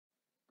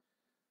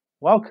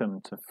Welcome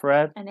to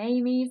Fred and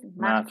Amy's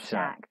Math Math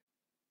Shack.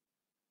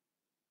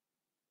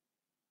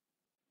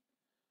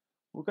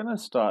 We're going to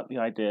start the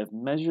idea of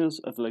measures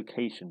of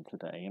location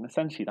today, and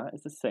essentially that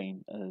is the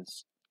same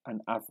as an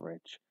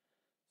average.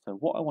 So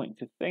what I want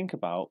you to think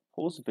about,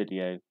 pause the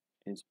video,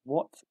 is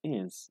what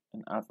is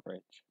an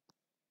average?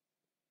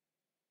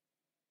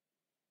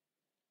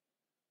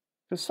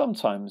 Because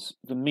sometimes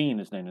the mean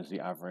is known as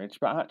the average,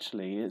 but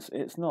actually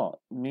it's not.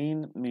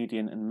 Mean,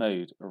 median, and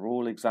mode are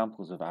all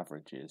examples of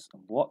averages,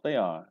 and what they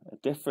are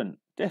different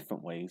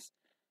ways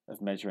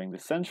of measuring the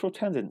central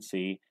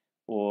tendency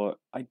or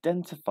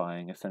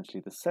identifying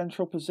essentially the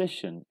central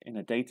position in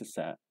a data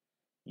set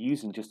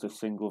using just a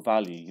single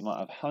value. You might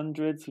have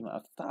hundreds, you might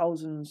have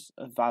thousands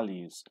of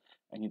values,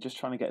 and you're just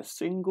trying to get a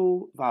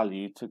single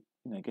value to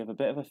give a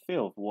bit of a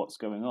feel for what's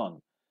going on.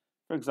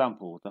 For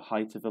example, the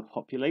height of a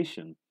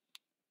population.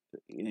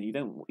 You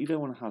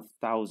don't want to have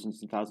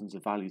thousands and thousands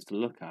of values to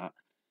look at.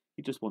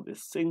 You just want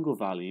this single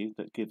value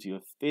that gives you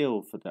a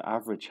feel for the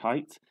average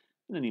height,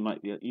 and then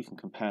you can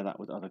compare that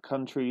with other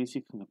countries.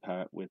 You can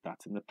compare it with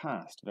that in the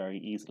past very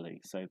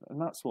easily.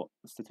 And that's what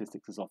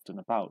statistics is often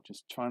about,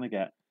 just trying to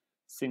get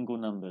single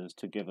numbers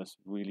to give us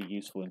really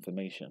useful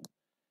information.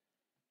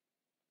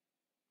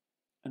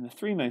 And the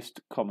three most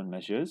common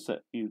measures that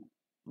you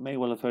may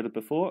well have heard of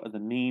before are the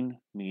mean,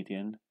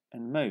 median,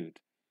 and mode.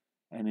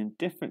 And in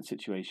different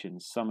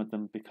situations, some of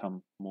them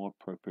become more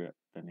appropriate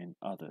than in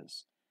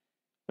others.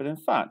 But in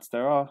fact,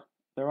 there are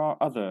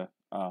other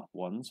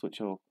ones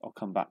which I'll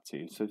come back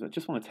to. So I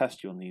just want to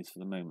test you on these for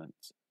the moment.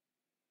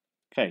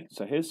 Okay,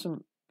 so here's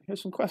some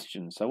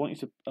questions. So I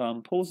want you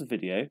to pause the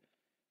video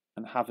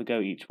and have a go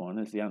at each one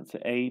as the answer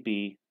A,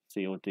 B,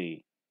 C, or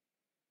D.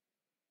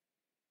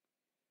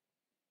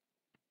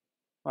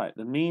 Right,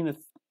 the mean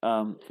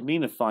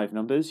of 5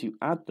 numbers, you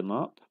add them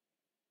up,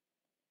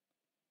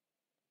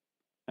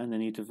 and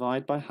then you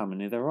divide by how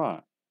many there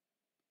are.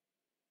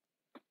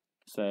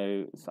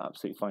 So it's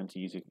absolutely fine to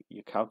use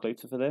your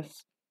calculator for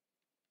this.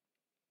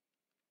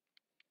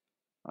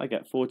 I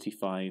get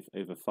 45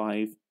 over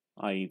 5,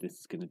 i.e. this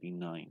is going to be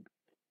 9.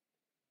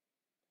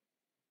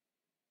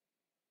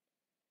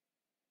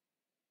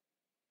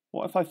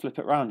 What if I flip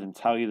it around and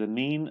tell you the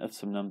mean of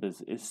some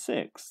numbers is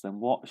 6? Then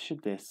what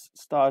should this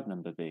starred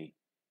number be?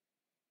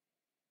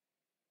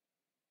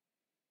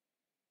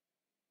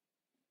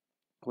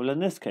 Well, in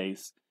this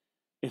case,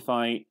 if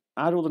I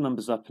add all the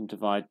numbers up and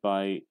divide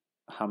by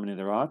how many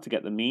there are to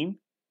get the mean,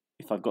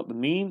 if I've got the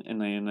mean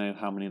and I know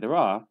how many there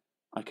are,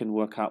 I can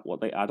work out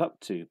what they add up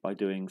to by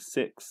doing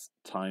 6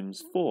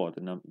 times 4,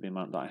 the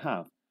amount that I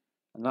have.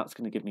 And that's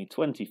going to give me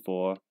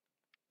 24,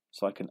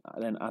 so I can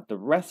then add the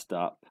rest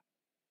up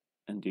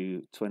and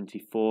do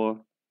 24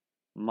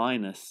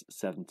 minus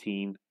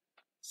 17,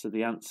 so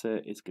the answer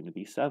is going to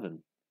be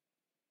 7.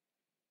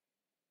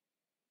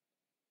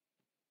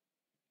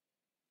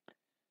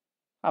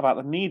 How about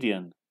the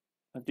median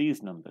of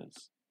these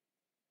numbers?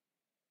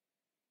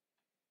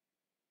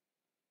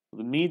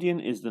 Well, the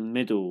median is the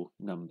middle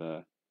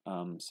number.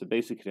 So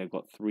basically I've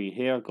got 3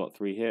 here, I've got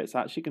 3 here. It's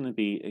actually going to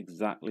be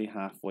exactly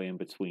halfway in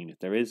between. If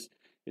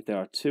there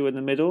are 2 in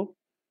the middle,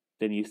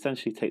 then you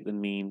essentially take the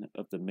mean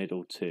of the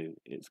middle 2.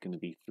 It's going to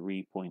be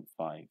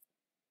 3.5.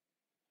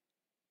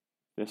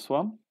 This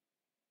one.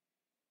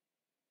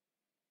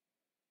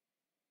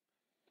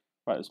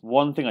 Right, there's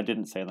one thing I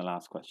didn't say in the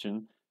last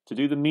question. To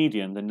do the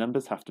median, the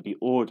numbers have to be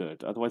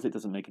ordered. Otherwise, it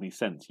doesn't make any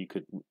sense. You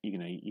could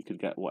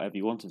get whatever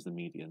you want as the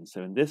median.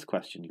 So in this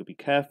question, you'll be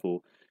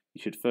careful.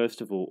 You should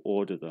first of all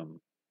order them.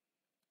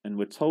 And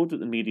we're told that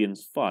the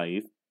median's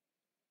 5.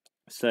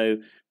 So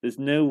there's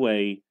no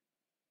way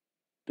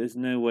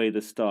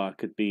the star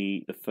could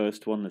be the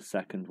first one, the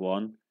second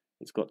one.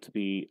 It's got to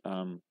be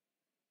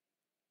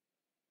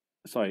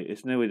sorry,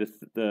 it's no way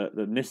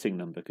the missing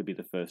number could be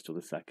the first or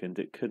the second.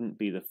 It couldn't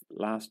be the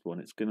last one.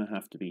 It's going to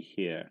have to be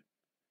here.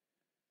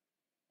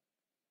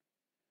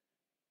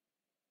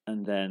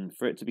 And then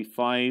for it to be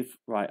 5,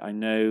 right, I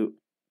know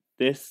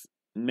this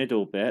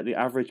middle bit, the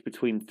average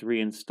between 3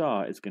 and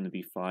star is going to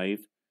be 5.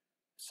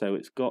 So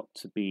it's got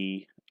to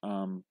be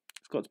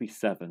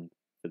 7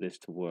 for this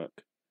to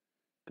work,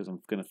 because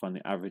I'm going to find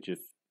the average of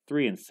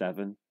 3 and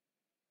 7.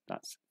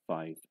 That's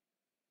 5.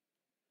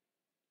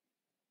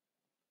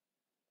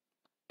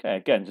 Okay,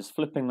 again, just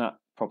flipping that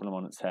problem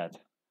on its head.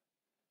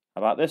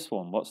 How about this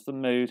one? What's the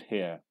mode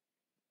here?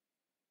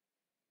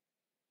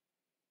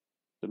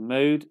 The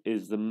mode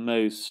is the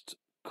most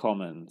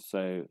common,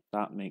 so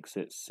that makes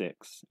it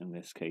 6 in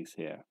this case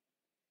here.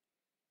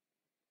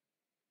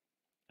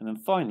 And then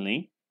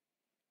finally,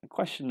 a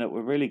question that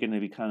we're really going to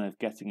be kind of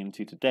getting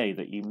into today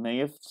that you may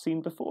have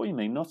seen before, you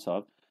may not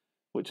have,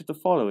 which of the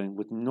following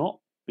would not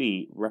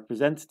be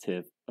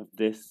representative of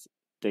this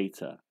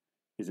data?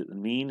 Is it the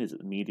mean, is it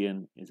the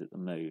median, is it the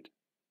mode,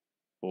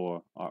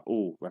 or are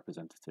all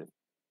representative?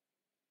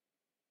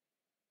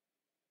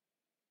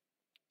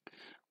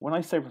 When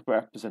I say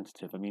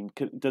representative, I mean,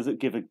 does it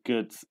give a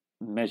good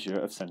measure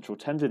of central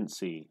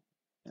tendency,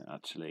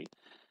 actually?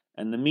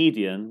 And the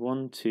median,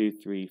 1, 2,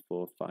 3,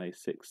 4, 5,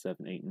 6,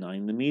 7, 8,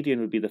 9. The median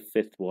would be the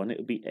fifth one. It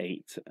would be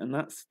 8. And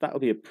that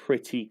would be a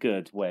pretty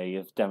good way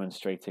of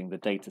demonstrating the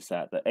data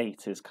set that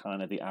 8 is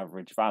kind of the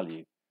average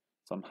value.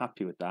 So I'm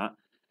happy with that.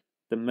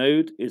 The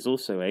mode is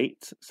also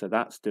 8, so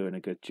that's doing a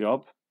good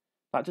job.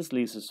 That just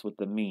leaves us with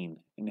the mean.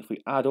 And if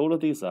we add all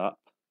of these up,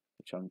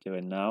 which I'm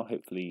doing now,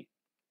 hopefully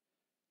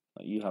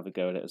you have a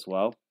go at it as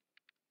well.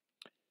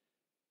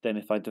 Then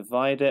if I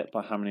divide it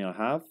by how many I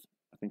have,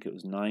 I think it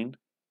was 9,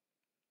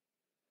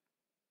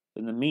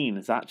 then the mean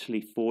is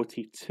actually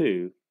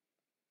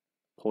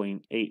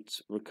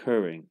 42.8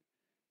 recurring.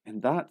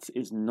 And that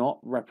is not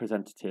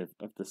representative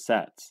of the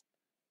set.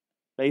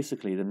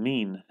 Basically, the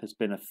mean has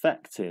been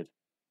affected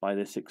by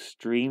this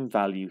extreme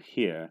value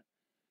here.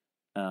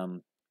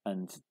 And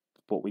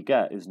what we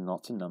get is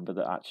not a number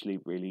that actually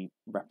really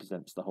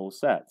represents the whole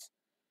set.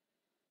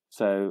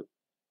 So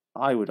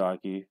I would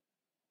argue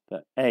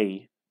that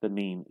A, the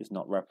mean is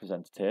not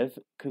representative,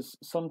 because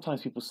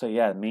sometimes people say,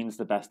 yeah, mean's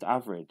the best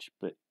average,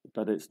 but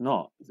it's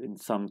not. In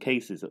some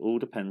cases, it all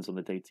depends on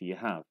the data you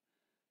have.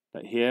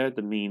 But here,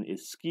 the mean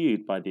is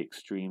skewed by the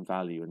extreme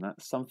value, and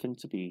that's something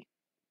to be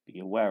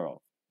aware of.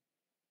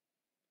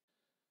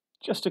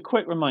 Just a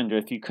quick reminder,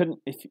 if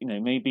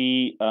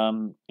maybe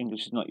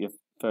English is not your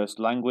first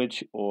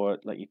language, or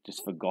like you've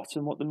just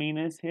forgotten what the mean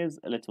is, here's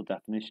a little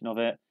definition of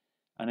it.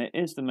 And it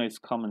is the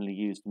most commonly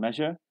used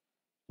measure.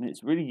 And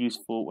it's really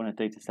useful when a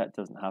data set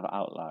doesn't have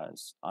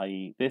outliers,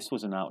 i.e. this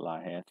was an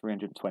outlier here,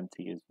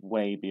 320 is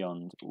way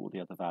beyond all the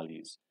other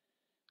values.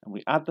 And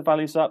we add the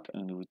values up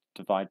and we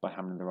divide by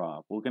how many there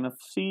are. We're going to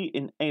see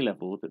in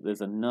A-level that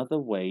there's another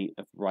way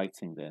of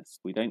writing this.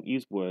 We don't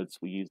use words,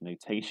 we use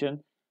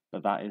notation,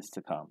 but that is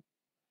to come.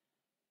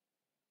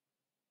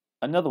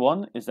 Another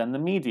one is then the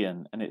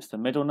median, and it's the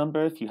middle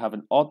number. If you have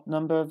an odd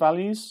number of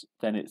values,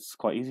 then it's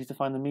quite easy to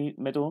find the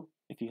middle.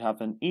 If you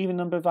have an even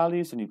number of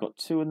values and you've got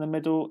 2 in the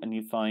middle, and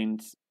you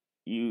find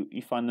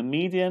the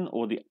median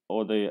or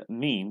the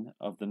mean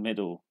of the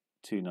middle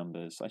 2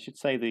 numbers. I should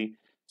say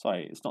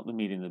it's not the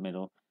median in the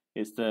middle.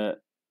 It's the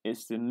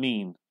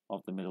mean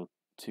of the middle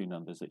 2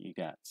 numbers that you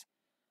get.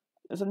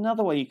 There's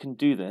another way you can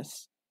do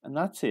this, and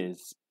that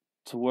is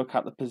to work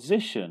out the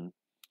position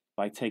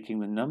by taking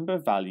the number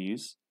of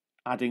values,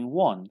 adding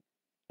 1,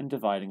 and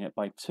dividing it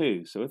by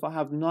 2. So if I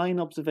have 9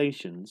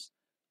 observations,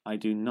 I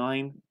do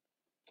 9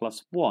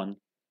 plus 1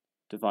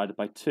 divided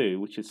by 2,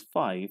 which is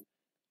 5,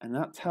 and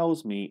that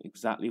tells me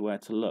exactly where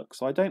to look.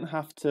 So I don't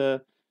have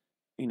to,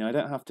 I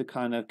don't have to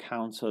kind of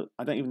counter,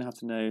 I don't even have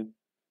to know,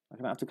 I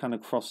can have to kind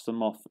of cross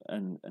them off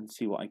and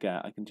see what I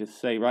get. I can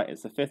just say, right,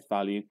 it's the 5th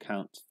value,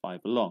 count 5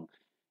 along.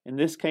 In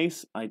this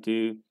case, I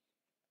do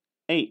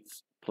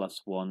 8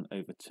 plus 1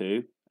 over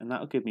 2, and that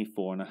will give me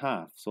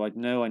 4.5. So I'd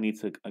know I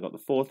got the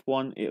 4th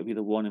one, it would be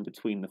the one in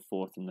between the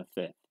 4th and the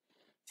 5th.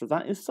 So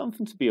that is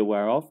something to be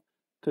aware of,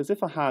 because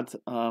if I had,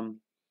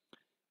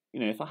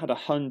 if I had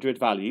 100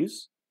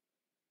 values,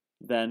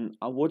 then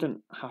I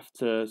wouldn't have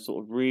to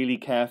sort of really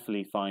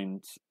carefully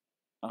find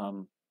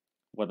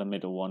where the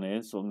middle one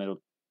is, or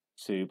middle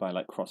 2, by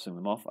like crossing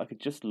them off. I could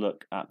just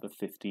look at the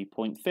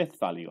 50.5th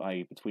value,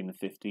 i.e. between the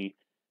 50th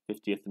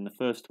and the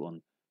first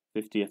one,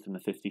 50th and the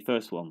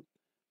 51st one,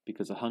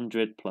 because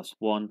 100 plus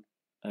 1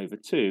 over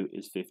 2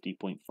 is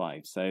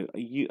 50.5. So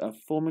a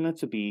formula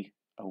to be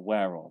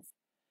aware of.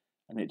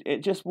 And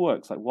it just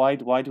works. Like, why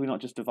do we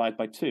not just divide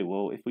by 2?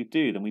 Well, if we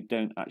do, then we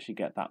don't actually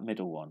get that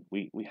middle one.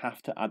 We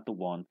have to add the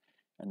 1,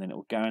 and then it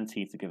will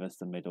guarantee to give us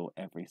the middle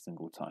every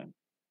single time.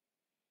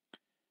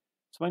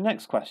 So my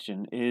next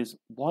question is,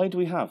 why do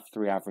we have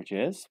 3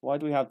 averages? Why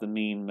do we have the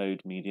mean,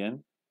 mode,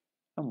 median?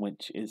 And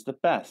which is the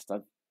best?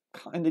 I've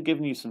kind of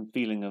given you some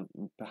feeling of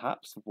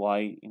perhaps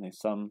why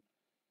some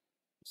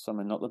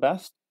are not the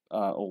best,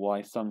 or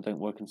why some don't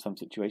work in some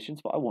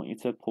situations, but I want you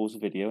to pause the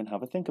video and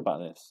have a think about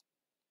this.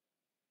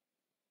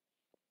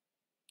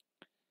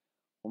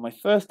 Well, my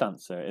first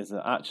answer is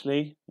that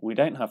actually we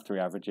don't have 3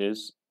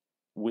 averages,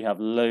 we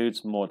have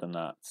loads more than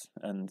that.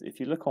 And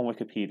if you look on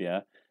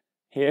Wikipedia,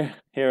 here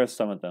are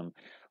some of them.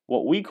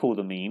 What we call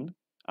the mean,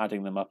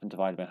 adding them up and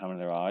dividing by how many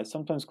there are, is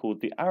sometimes called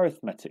the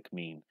arithmetic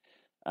mean.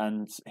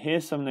 And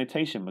here's some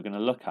notation we're going to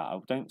look at.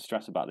 Don't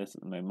stress about this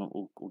at the moment,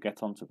 we'll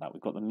get onto that.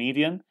 We've got the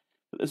median,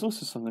 but there's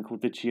also something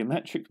called the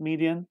geometric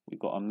median. We've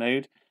got our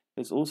mode.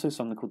 There's also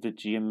something called the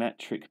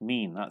geometric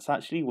mean. That's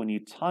actually when you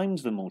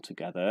times them all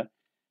together,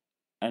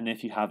 and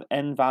if you have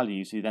n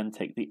values, you then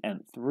take the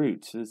nth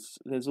root.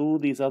 There's all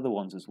these other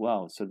ones as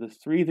well. So the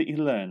 3 that you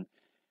learn,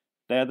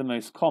 they're the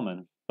most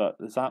common, but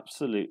there's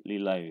absolutely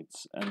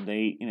loads. And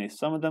they,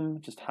 some of them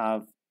just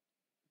have,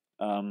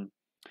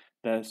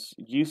 they're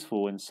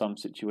useful in some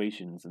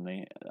situations, and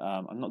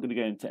I'm not going to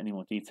go into any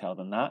more detail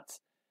than that.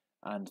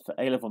 And for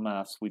A-level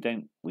maths, we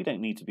don't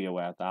need to be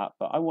aware of that,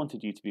 but I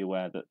wanted you to be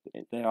aware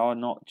that there are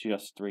not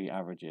just 3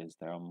 averages,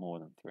 there are more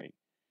than 3.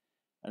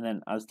 And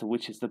then as to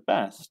which is the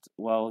best,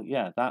 well,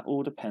 yeah, that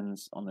all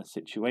depends on the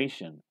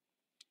situation.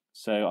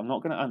 So I'm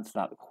not going to answer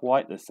that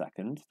quite this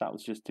second. That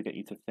was just to get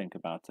you to think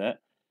about it.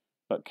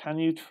 But can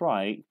you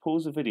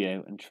pause the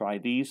video and try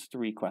these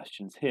 3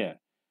 questions here?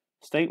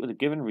 State with a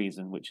given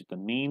reason which the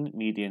mean,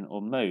 median,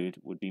 or mode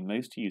would be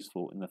most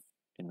useful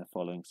in the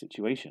following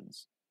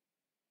situations.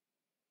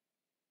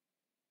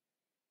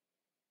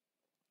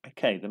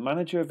 Okay, the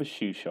manager of a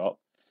shoe shop,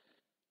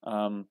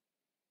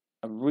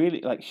 are really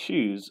like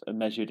shoes are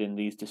measured in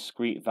these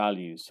discrete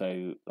values,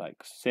 so like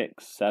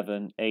 6,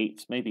 7,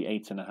 8, maybe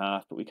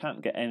 8.5, but we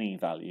can't get any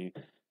value.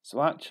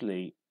 So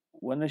actually,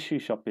 when the shoe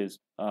shop is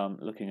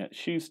looking at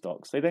shoe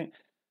stocks, they don't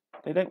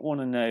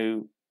want to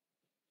know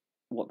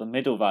what the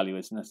middle value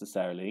is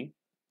necessarily.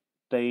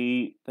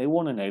 They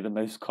want to know the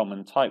most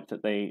common type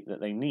that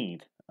they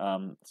need.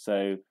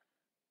 So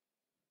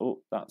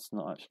oh, that's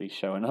not actually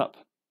showing up.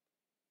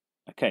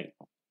 Okay,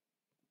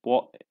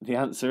 what the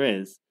answer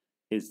is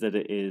that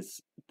it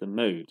is the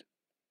mode.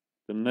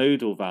 The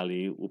modal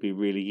value will be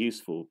really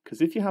useful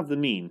because if you have the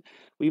mean,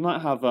 we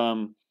might have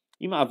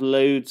you might have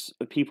loads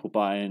of people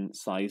buying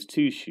size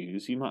 2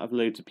 shoes. You might have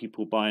loads of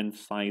people buying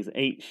size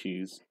 8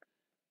 shoes.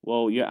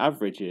 Well, your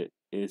average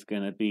is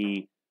going to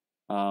be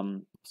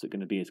what's it going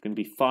to be? It's going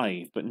to be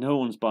 5, but no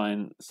one's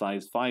buying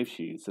size 5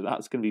 shoes, so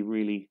that's going to be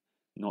really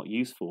not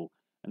useful.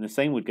 And the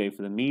same would go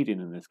for the median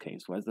in this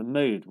case, whereas the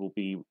mode will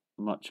be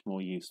much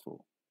more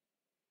useful.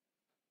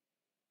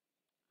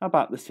 How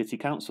about the city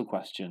council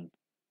question?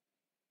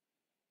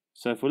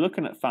 So if we're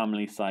looking at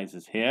family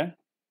sizes here,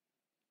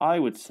 I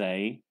would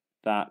say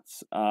that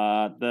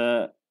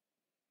the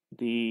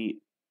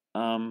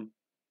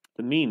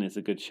mean is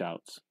a good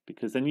shout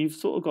because then you've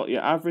sort of got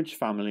your average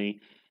family,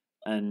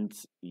 and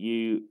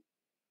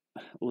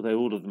although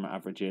all of them are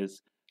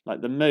averages,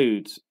 like the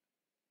mode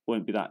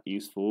won't be that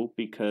useful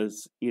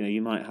because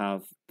you might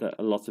have that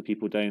a lot of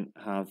people don't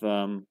have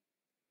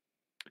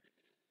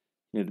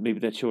maybe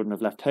their children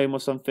have left home or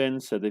something,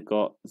 so they've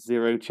got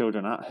 0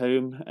 children at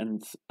home,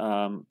 and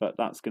but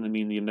that's going to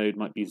mean the mode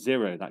might be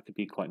 0. That could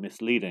be quite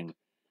misleading.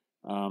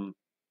 The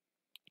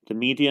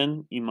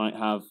median, you might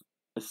have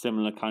a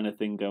similar kind of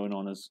thing going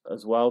on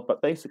as well,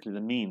 but basically the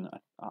mean,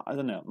 I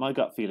don't know. My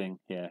gut feeling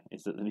here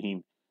is that the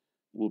mean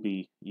will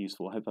be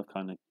useful. I hope I've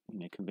kind of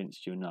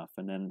convinced you enough.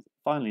 And then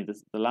finally,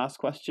 the last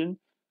question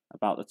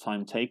about the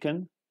time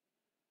taken.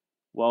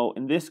 Well,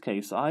 in this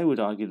case, I would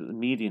argue that the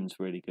median's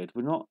really good.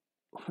 We're not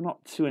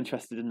too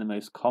interested in the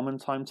most common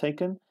time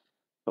taken,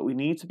 but we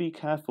need to be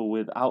careful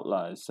with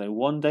outliers. So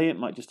one day it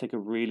might just take a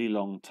really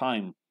long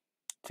time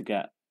to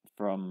get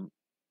from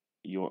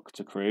York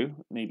to Crewe.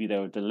 Maybe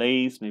there were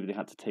delays. Maybe they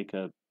had to take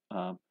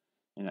an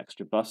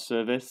extra bus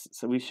service.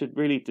 So we should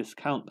really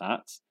discount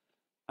that.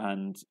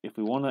 And if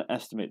we want to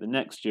estimate the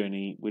next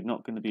journey, we're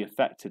not going to be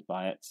affected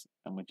by it,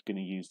 and we're going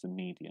to use the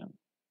median.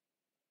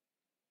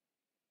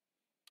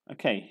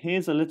 Okay,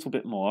 here's a little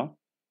bit more.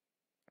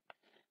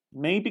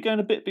 Maybe going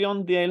a bit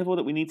beyond the A-level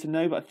that we need to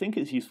know, but I think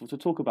it's useful to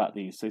talk about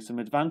these. So some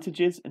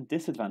advantages and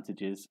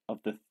disadvantages of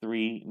the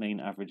 3 main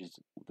averages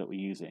that we're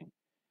using.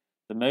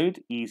 The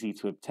mode, easy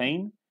to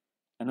obtain,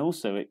 and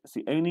also it's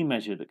the only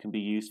measure that can be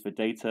used for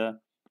data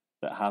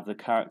that have the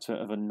character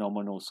of a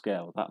nominal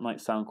scale. That might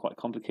sound quite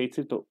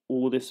complicated, but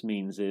all this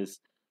means is,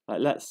 like,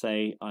 let's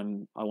say I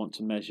want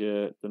to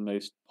measure the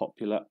most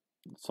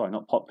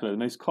the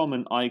most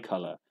common eye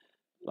color,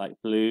 like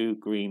blue,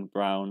 green,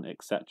 brown,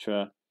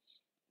 etc.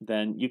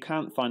 Then you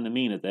can't find the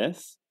mean of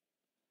this,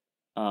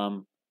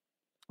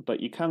 but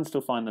you can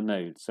still find the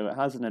mode. So it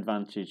has an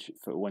advantage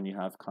for when you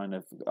have kind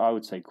of, I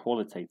would say,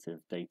 qualitative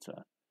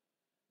data.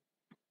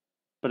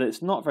 But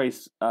it's not very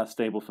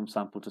stable from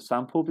sample to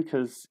sample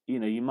because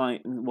you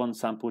might in one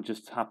sample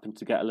just happen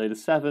to get a load of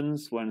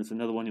 7s, whereas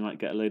another one you might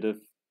get a load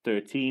of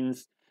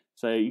 13s.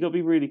 So you've got to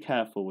be really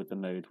careful with the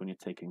mode when you're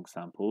taking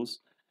samples.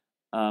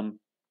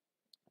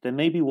 There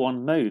may be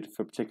one mode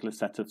for a particular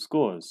set of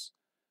scores.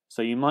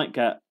 So you might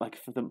get, like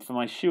for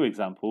my shoe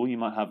example, you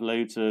might have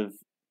loads of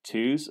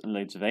 2s and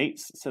loads of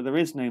 8s. So there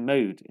is no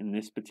mode in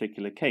this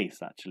particular case,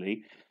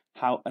 actually.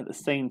 At the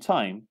same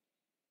time,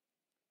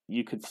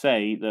 you could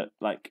say that,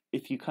 like,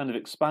 if you kind of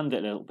expand it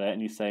a little bit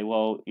and you say,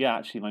 well, yeah,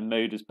 actually my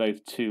mode is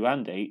both 2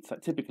 and 8,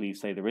 like typically you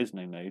say there is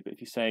no mode, but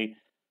if you say,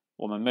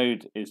 well, my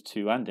mode is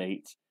 2 and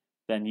 8,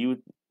 then you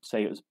would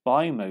say it was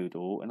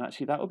bimodal, and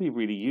actually that would be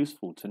really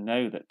useful to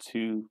know that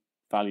 2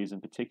 values in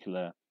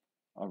particular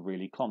are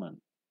really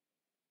common.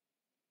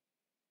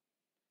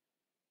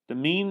 The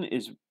mean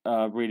is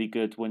really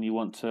good when you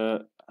want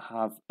to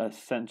have a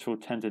central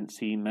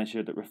tendency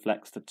measure that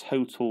reflects the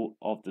total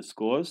of the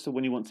scores. So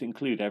when you want to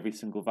include every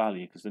single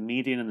value, because the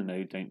median and the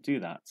mode don't do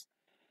that.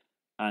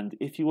 And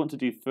if you want to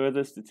do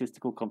further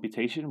statistical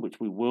computation, which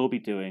we will be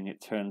doing,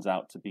 it turns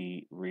out to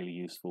be really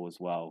useful as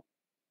well.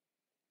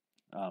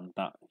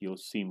 That you'll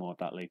see more of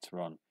that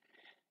later on.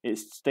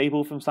 It's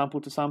stable from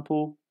sample to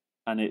sample,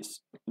 and it's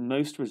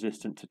most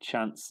resistant to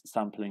chance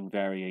sampling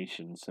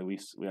variation. So we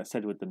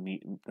said with the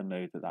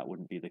mode that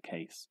wouldn't be the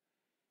case.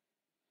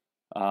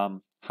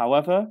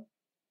 However,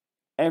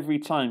 every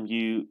time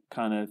you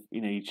kind of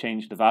you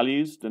change the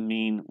values, the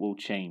mean will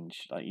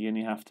change. Like you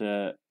only have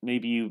to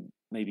maybe you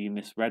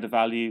misread a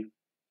value,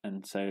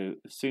 and so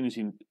as soon as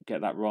you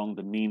get that wrong,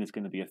 the mean is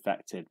going to be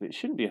affected. But it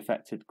shouldn't be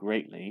affected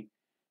greatly.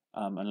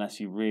 unless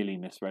you really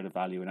misread a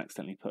value and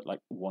accidentally put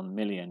like 1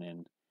 million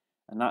in.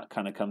 And that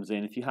kind of comes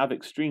in. If you have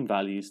extreme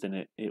values,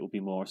 then it will be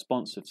more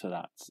responsive to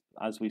that.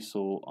 As we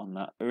saw on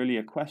that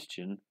earlier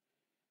question,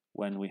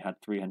 when we had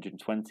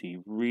 320,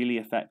 really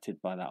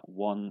affected by that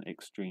one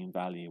extreme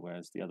value,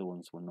 whereas the other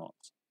ones were not.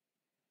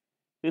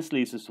 This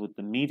leaves us with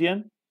the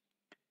median.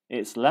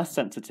 It's less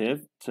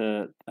sensitive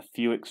to a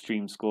few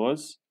extreme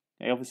scores.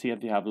 Obviously,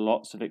 if you have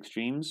lots of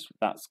extremes,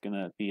 that's going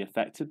to be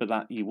affected, but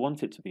that you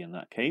want it to be in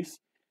that case,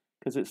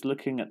 because it's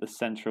looking at the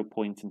central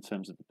point in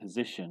terms of the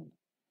position.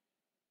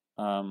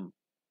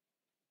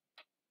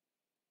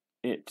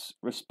 It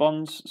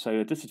responds,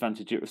 so a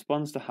disadvantage, it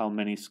responds to how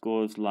many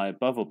scores lie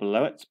above or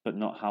below it, but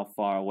not how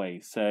far away.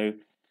 So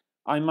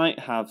I might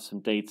have some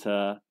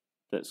data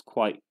that's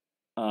quite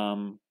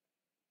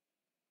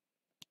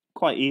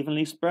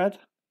evenly spread,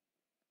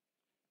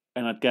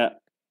 and I'd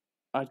get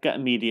a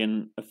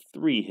median of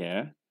 3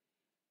 here.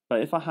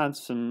 But if I had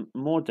some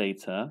more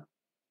data,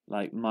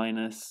 like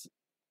minus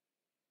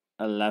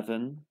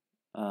 11,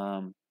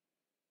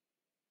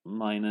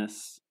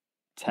 minus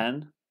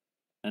 10,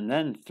 and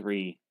then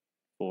 3,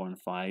 4, and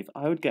 5,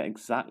 I would get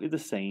exactly the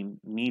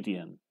same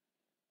median.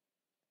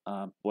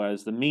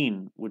 Whereas the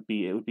mean would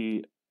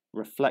be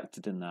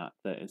reflected in that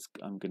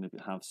I'm going to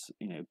have,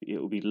 it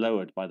will be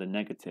lowered by the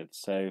negative.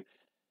 So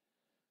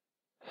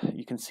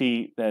you can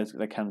see there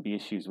can be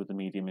issues with the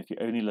median if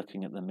you're only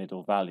looking at the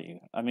middle value.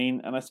 I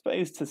mean, and I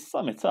suppose to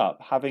sum it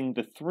up, having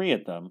the 3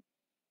 of them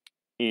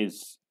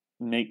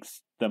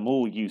makes them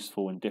all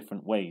useful in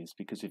different ways,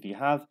 because if you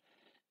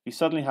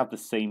suddenly have the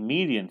same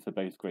median for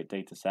both great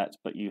data sets,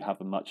 but you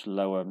have a much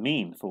lower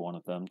mean for one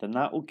of them, then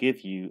that will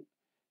give you,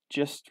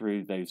 just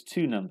through those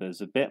 2 numbers,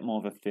 a bit more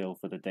of a feel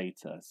for the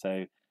data.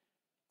 So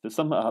to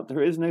sum it up,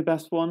 there is no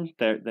best one.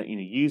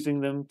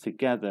 Using them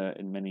together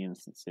in many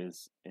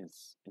instances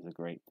is a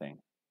great thing.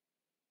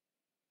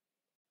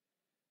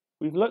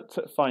 We've looked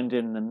at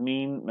finding the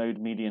mean, mode,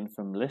 median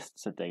from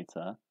lists of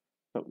data,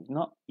 but we've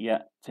not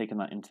yet taken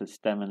that into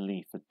stem and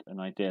leaf, an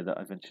idea that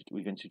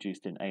we've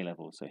introduced in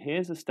A-level. So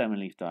here's a stem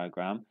and leaf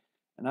diagram,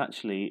 and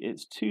actually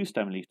it's 2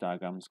 stem and leaf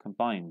diagrams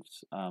combined,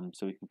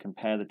 so we can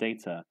compare the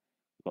data.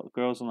 We've got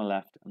the girls on the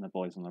left and the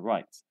boys on the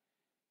right.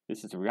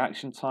 This is the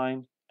reaction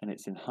time, and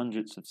it's in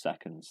hundredths of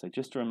seconds. So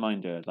just a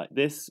reminder, like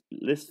this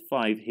list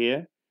 5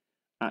 here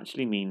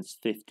actually means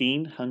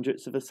 15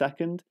 hundredths of a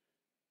second,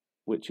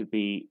 which would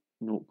be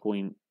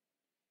 0.15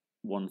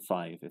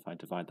 if I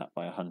divide that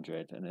by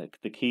 100. And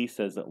the key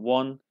says that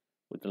 1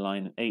 with the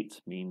line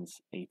 8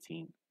 means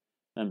 18.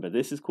 Remember,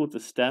 this is called the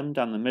stem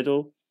down the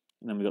middle,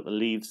 and then we've got the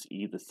leaves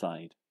either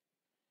side.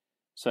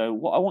 So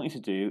what I want you to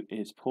do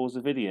is pause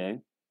the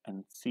video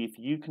and see if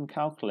you can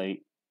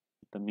calculate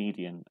the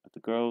median of the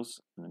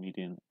girls and the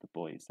median of the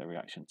boys, their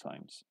reaction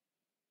times.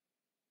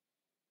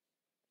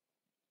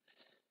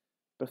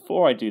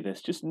 Before I do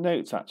this, just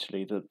note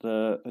actually that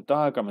the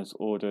diagram is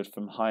ordered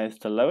from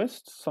highest to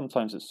lowest.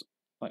 Sometimes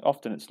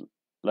often it's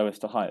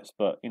lowest to highest,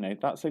 but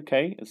that's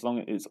okay. As long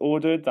as it's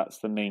ordered, that's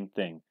the main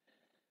thing.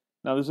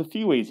 Now there's a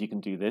few ways you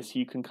can do this.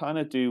 You can kind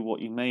of do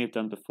what you may have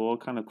done before,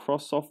 kind of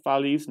cross off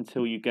values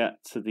until you're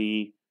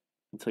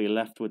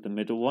left with the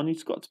middle one. You've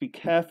just got to be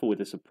careful with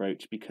this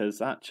approach, because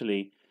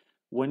actually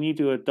when you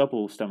do a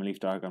double stem and leaf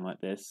diagram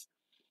like this,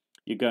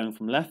 you're going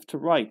from left to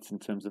right in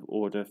terms of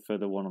order for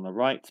the one on the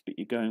right, but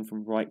you're going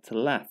from right to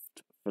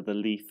left for the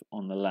leaf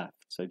on the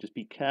left. So just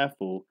be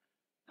careful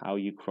how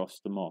you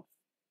cross them off.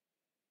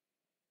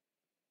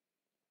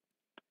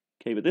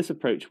 Okay, but this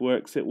approach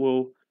works. It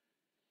will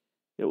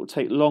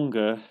take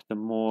longer the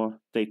more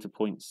data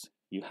points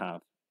you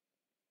have.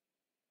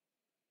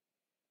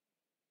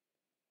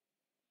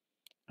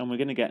 And we're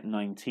going to get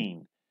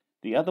 19.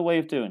 The other way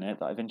of doing it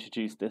that I've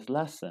introduced this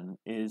lesson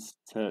is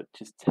to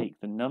just take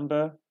the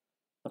number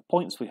of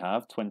points we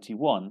have,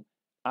 21,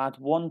 add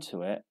 1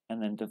 to it,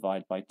 and then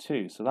divide by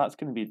 2. So that's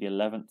going to be the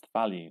 11th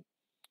value.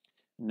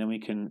 And then we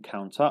can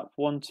count up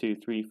 1, 2,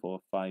 3, 4,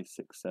 5,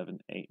 6, 7,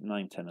 8,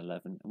 9, 10,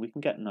 11, and we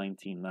can get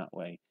 19 that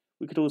way.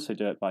 We could also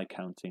do it by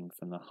counting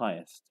from the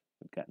highest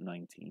and get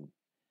 19.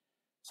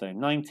 So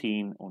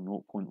 19 or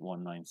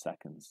 0.19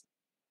 seconds.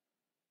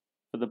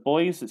 For the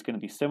boys, it's going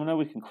to be similar.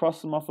 We can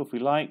cross them off if we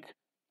like.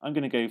 I'm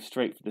going to go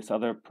straight for this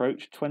other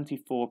approach.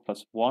 24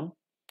 plus 1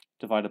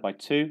 divided by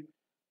 2.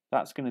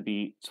 That's going to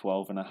be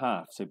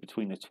 12.5. So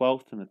between the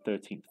 12th and the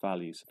 13th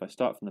value. So if I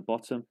start from the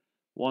bottom,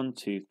 1,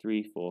 2,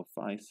 3, 4,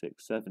 5,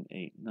 6, 7,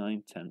 8,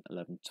 9, 10,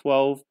 11,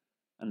 12,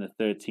 and the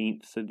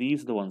 13th. So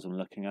these are the ones I'm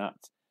looking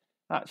at.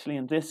 Actually,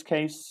 in this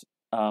case,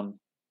 the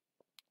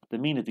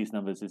mean of these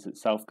numbers is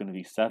itself going to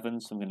be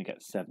 7, so I'm going to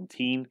get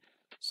 17.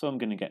 So I'm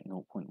going to get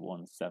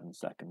 0.17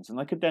 seconds. And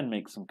I could then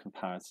make some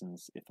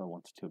comparisons if I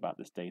wanted to about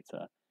this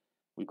data.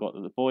 We've got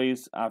that the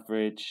boys'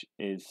 average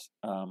is,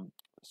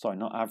 sorry,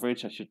 not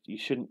average. You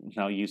shouldn't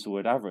now use the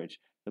word average.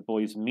 The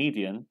boys'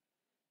 median,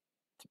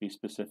 to be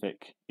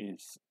specific,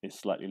 is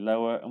slightly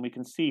lower, and we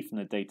can see from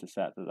the data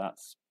set that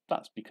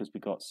that's because we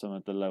got some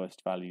of the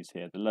lowest values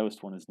here. The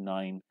lowest one is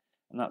 9,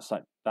 and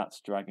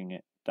that's dragging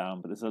it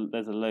down. But there's a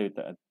load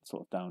that are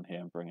sort of down here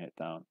and bringing it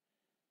down.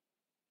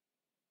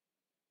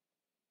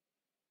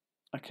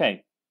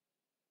 Okay,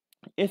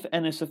 if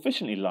n is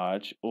sufficiently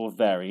large or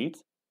varied,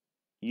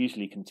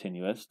 usually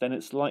continuous, then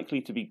it's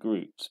likely to be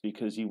grouped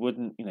because you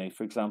wouldn't,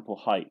 for example,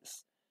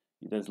 heights.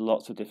 There's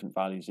lots of different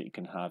values that you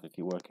can have if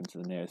you work into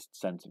the nearest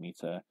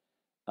centimeter.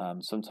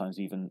 Sometimes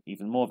even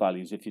more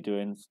values if you're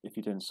doing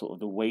sort of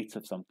the weight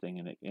of something,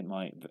 and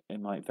it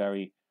might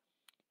vary.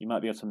 You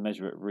might be able to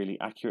measure it really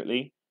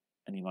accurately,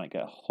 and you might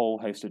get a whole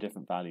host of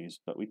different values.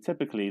 But we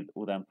typically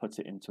will then put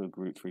it into a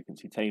group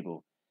frequency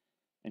table,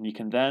 and you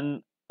can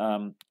then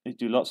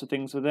do lots of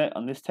things with it.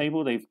 On this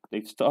table,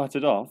 they've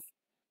started off,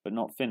 but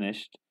not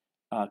finished,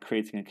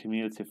 creating a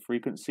cumulative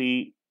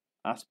frequency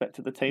aspect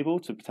of the table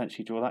to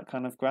potentially draw that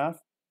kind of graph.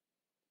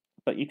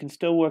 But you can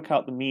still work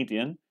out the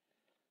median.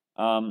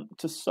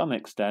 To some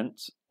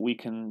extent, we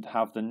can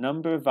have the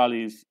number of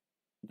values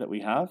that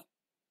we have,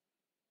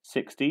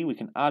 60, we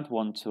can add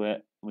 1 to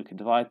it, we can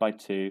divide by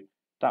 2.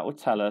 That would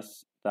tell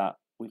us that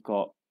we've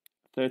got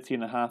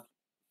 30.5.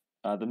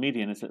 The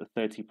median is at the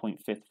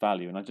 30.5th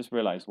value, and I just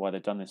realized why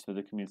they've done this for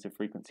the cumulative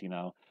frequency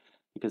now,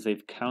 because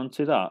they've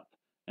counted up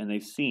and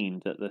they've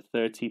seen that the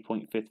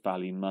 30.5th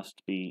value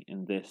must be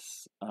in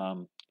this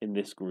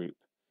group.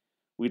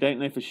 We don't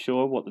know for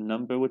sure what the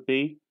number would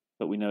be,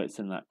 but we know it's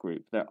in that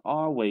group. There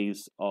are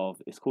ways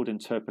of, it's called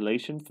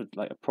interpolation, for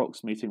like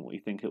approximating what you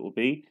think it will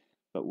be,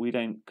 but we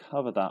don't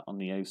cover that on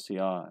the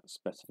OCR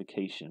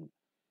specification.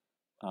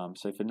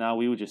 So for now,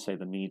 we would just say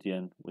the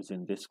median was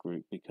in this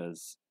group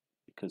because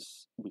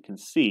we can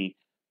see,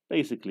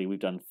 basically, we've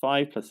done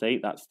 5 plus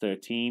 8, that's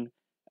 13,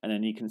 and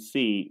then you can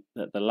see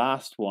that the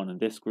last one in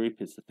this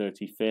group is the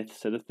 35th,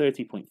 so the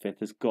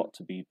 30.5th has got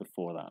to be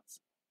before that.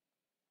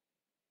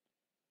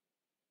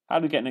 How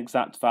do we get an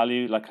exact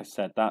value? Like I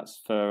said, that's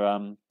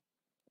for,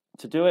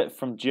 to do it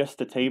from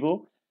just a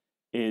table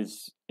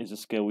is a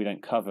skill we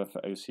don't cover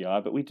for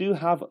OCR, but we do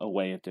have a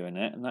way of doing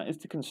it, and that is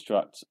to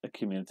construct a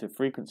cumulative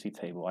frequency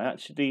table. I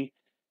actually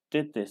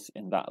did this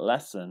in that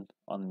lesson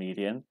on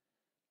median,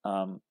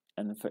 and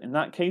in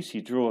that case,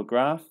 you draw a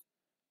graph,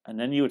 and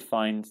then you would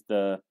find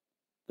the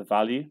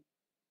value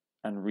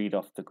and read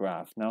off the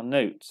graph. Now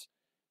note,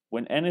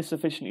 when n is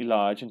sufficiently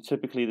large, and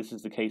typically this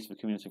is the case for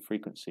cumulative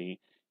frequency,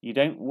 you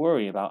don't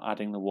worry about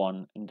adding the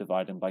 1 and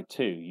dividing by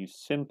 2. You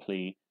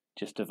simply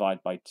just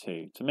divide by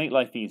 2 to make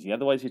life easy.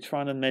 Otherwise, you're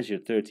trying to measure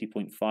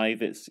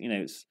 30.5. It's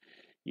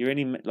you're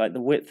only like the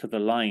width of the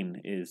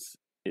line is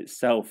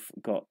itself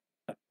got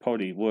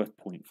probably worth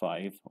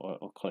 0.5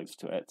 or close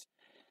to it.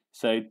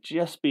 So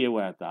just be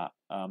aware of that.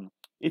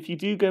 If you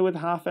do go with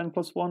half n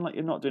plus 1, like,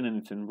 you're not doing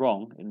anything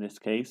wrong in this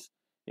case.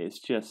 It's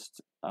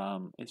just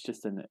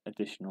an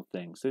additional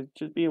thing. So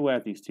just be aware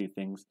of these two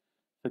things.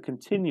 For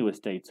continuous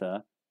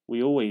data,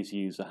 we always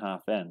use a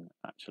half n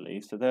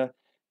actually. So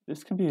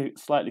this can be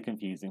slightly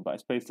confusing, but I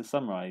suppose to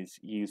summarize,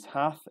 use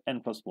half n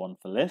plus 1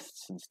 for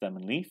lists and stem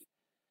and leaf.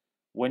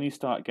 When you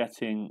start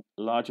getting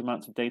large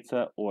amounts of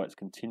data or it's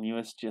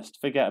continuous, just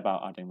forget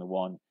about adding the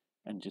 1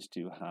 and just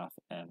do half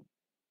n.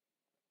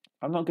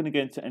 I'm not going to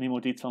get into any more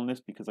detail on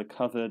this because I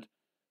covered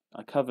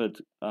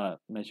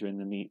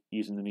measuring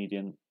using the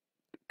median,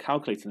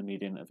 calculating the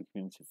median of a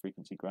cumulative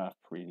frequency graph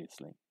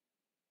previously.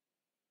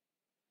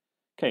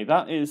 Okay,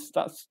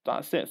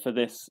 that's it for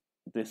this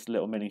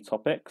little mini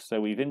topic. So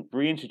we've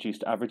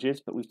reintroduced averages,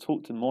 but we've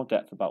talked in more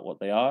depth about what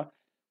they are.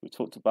 We've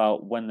talked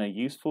about when they're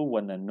useful,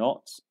 when they're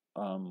not.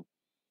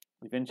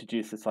 We've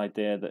introduced this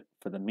idea that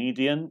for the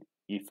median,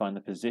 you find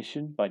the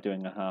position by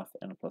doing a half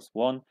n plus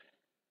 1.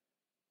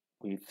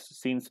 We've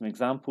seen some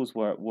examples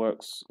where it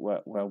works, where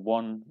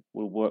one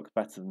will work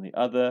better than the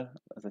other.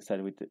 As I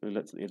said, we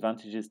looked at the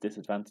advantages,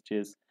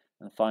 disadvantages,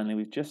 and finally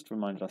we've just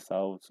reminded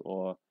ourselves,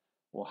 or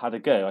had a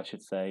go, I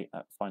should say,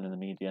 at finding the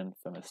median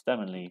from a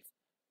stem and leaf.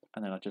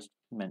 And then I just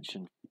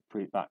mentioned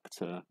back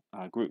to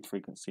grouped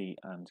frequency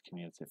and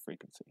cumulative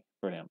frequency.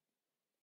 Brilliant.